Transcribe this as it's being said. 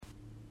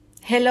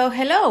Hello,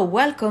 hello.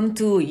 Welcome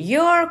to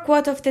your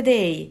quote of the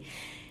day.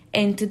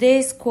 And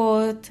today's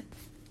quote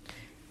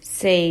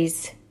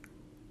says,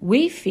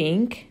 "We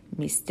think,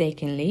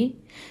 mistakenly,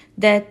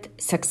 that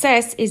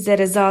success is the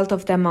result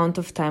of the amount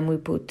of time we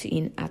put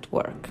in at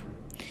work,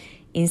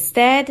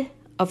 instead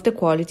of the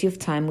quality of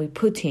time we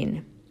put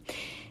in."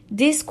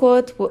 This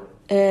quote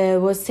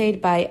was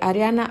said by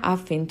Arianna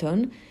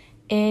Huffington,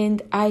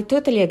 and I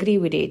totally agree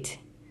with it,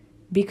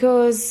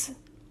 because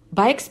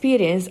by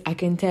experience, I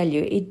can tell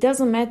you, it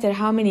doesn't matter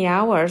how many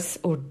hours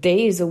or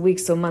days or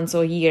weeks or months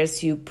or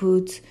years you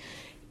put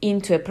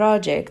into a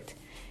project.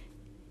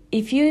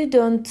 If you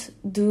don't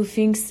do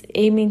things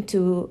aiming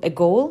to a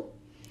goal,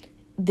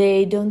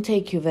 they don't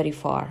take you very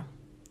far.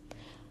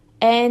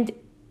 And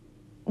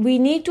we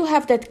need to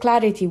have that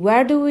clarity.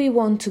 Where do we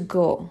want to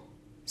go?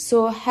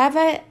 So have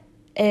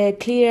a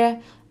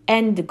clear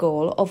end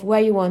goal of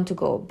where you want to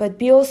go, but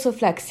be also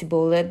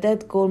flexible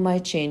that goal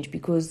might change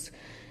because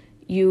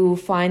you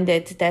find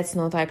that that's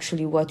not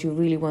actually what you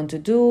really want to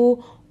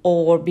do,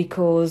 or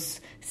because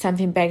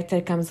something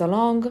better comes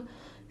along.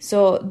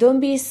 So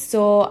don't be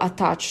so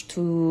attached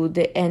to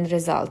the end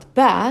result.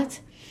 But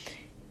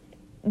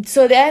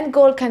so the end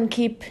goal can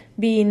keep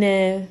being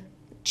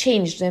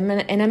changed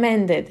and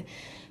amended.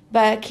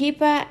 But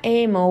keep an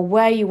aim of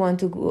where you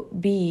want to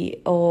be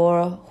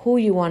or who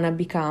you want to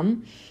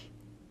become.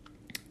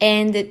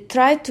 And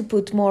try to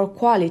put more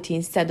quality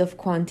instead of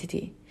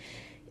quantity.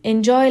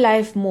 Enjoy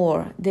life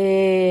more.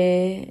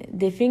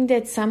 The thing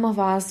that some of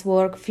us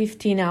work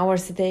 15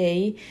 hours a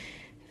day,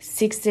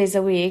 6 days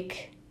a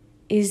week,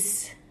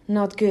 is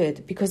not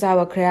good, because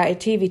our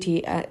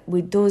creativity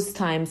with those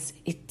times,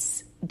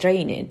 it's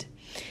drained.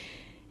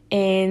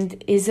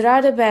 And it's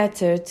rather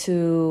better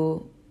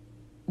to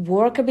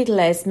work a bit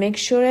less. Make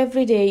sure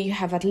every day you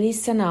have at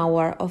least an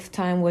hour of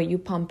time where you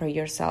pamper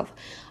yourself.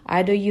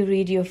 Either you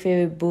read your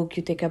favorite book,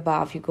 you take a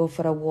bath, you go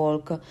for a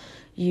walk,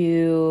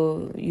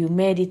 you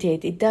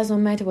meditate. It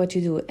doesn't matter what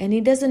you do. And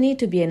it doesn't need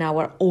to be an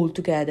hour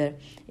altogether.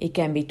 It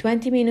can be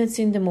 20 minutes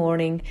in the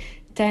morning,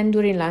 10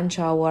 during lunch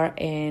hour,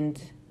 and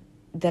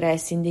the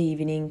rest in the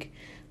evening,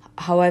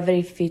 however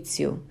it fits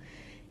you.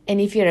 And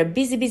if you're a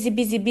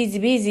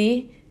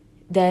busy,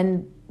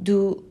 then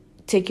do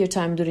take your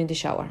time during the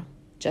shower.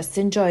 Just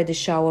enjoy the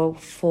shower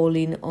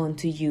falling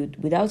onto you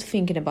without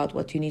thinking about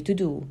what you need to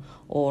do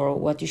or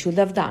what you should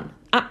have done.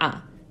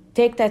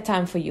 Take that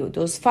time for you.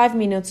 Those 5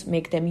 minutes,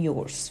 make them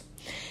yours.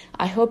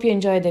 I hope you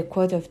enjoyed the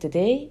quote of the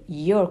day,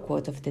 your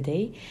quote of the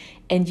day.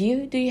 And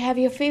you, do you have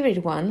your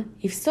favorite one?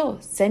 If so,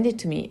 send it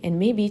to me, and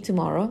maybe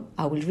tomorrow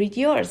I will read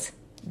yours.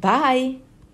 Bye!